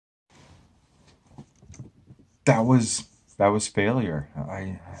that was failure.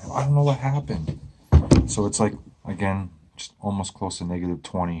 I don't know what happened. So it's like, again, just almost close to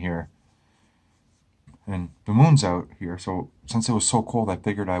 -20 here. And the moon's out here, so since it was so cold, I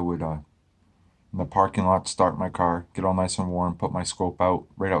figured I would, in the parking lot, start my car, get all nice and warm, put my scope out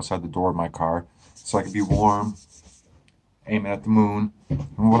right outside the door of my car so I could be warm, aiming at the moon.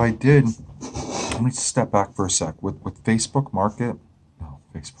 And what I did, let me step back for a sec. With Facebook Market, no,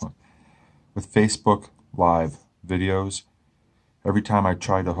 Facebook, with Facebook Live videos, every time I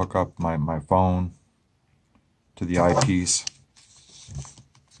try to hook up my phone to the eyepiece,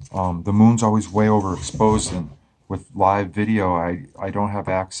 the moon's always way overexposed, and with live video, I don't have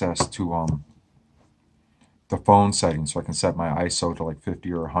access to the phone settings, so I can set my ISO to like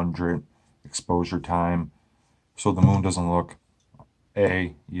 50 or 100 exposure time, so the moon doesn't look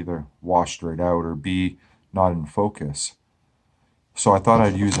A, either washed right out, or B, not in focus. So I thought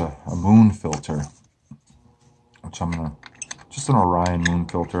I'd use a moon filter, which I'm gonna, just an Orion moon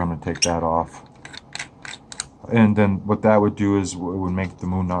filter, I'm gonna take that off. And then what that would do is it would make the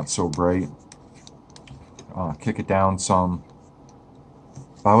moon not so bright, kick it down some.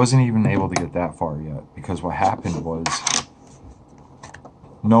 But I wasn't even able to get that far yet, because what happened was,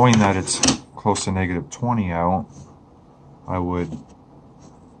 knowing that it's close to -20 out, I would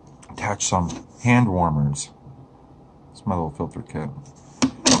attach some hand warmers. It's my little filter kit,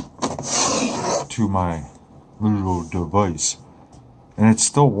 to my little device, and it's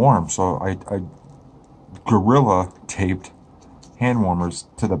still warm, so I gorilla taped hand warmers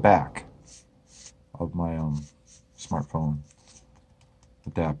to the back of my smartphone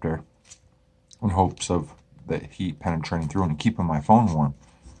adapter in hopes of the heat penetrating through and keeping my phone warm.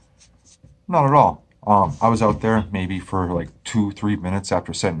 Not at all. I was out there maybe for like 2-3 minutes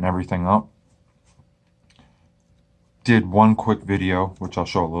after setting everything up. Did one quick video, which I'll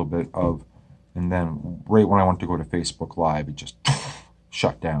show a little bit of, and then right when I went to go to Facebook Live, it just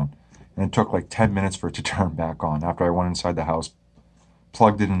shut down. And it took like 10 minutes for it to turn back on after I went inside the house,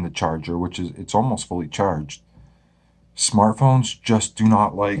 plugged it in the charger, which is, it's almost fully charged. Smartphones just do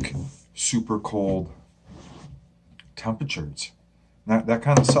not like super cold temperatures. That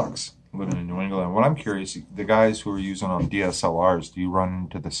kind of sucks, living in New England. What I'm curious, the guys who are using DSLRs, do you run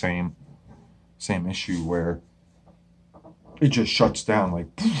into the same issue where it just shuts down, like,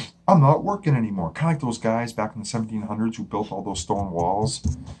 I'm not working anymore? Kind of like those guys back in the 1700s who built all those stone walls.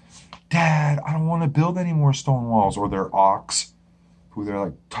 Dad, I don't want to build any more stone walls. Or their ox, who they're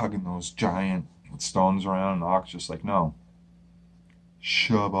like tugging those giant stones around, and the ox just like, no,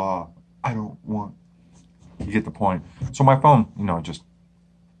 shove off, I don't want. You get the point. So my phone, just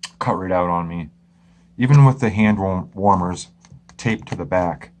cut right out on me. Even with the hand warmers taped to the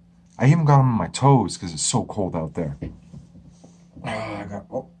back, I even got them on my toes because it's so cold out there.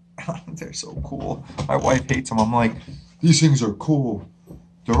 They're so cool. My wife hates them. I'm like, these things are cool.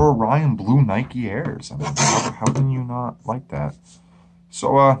 They're Orion Blue Nike Airs. I mean, how can you not like that?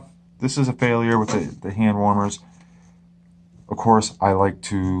 So, this is a failure with the hand warmers. Of course, I like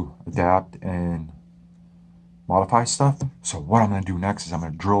to adapt and modify stuff. So what I'm going to do next is I'm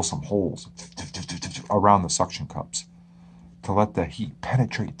going to drill some holes around the suction cups to let the heat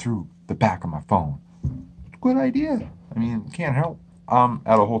penetrate through the back of my phone. Good idea. I mean, can't help. I'm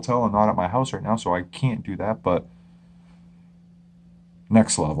at a hotel and not at my house right now, so I can't do that, but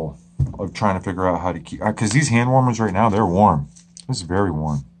next level of trying to figure out how to keep, because these hand warmers right now, they're warm. This is very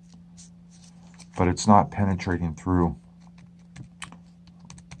warm, but it's not penetrating through,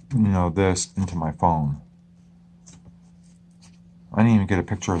 this into my phone. I didn't even get a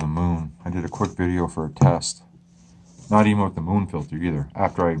picture of the moon. I did a quick video for a test. Not even with the moon filter either.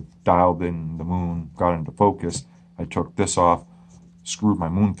 After I dialed in the moon, got into focus, I took this off, screwed my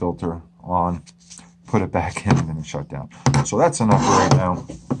moon filter on, put it back in, and then it shut down. So that's enough for right now.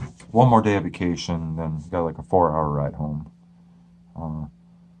 One more day of vacation, then got like a 4-hour ride home.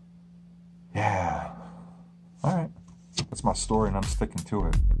 Yeah. All right. That's my story, and I'm sticking to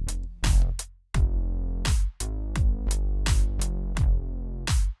it.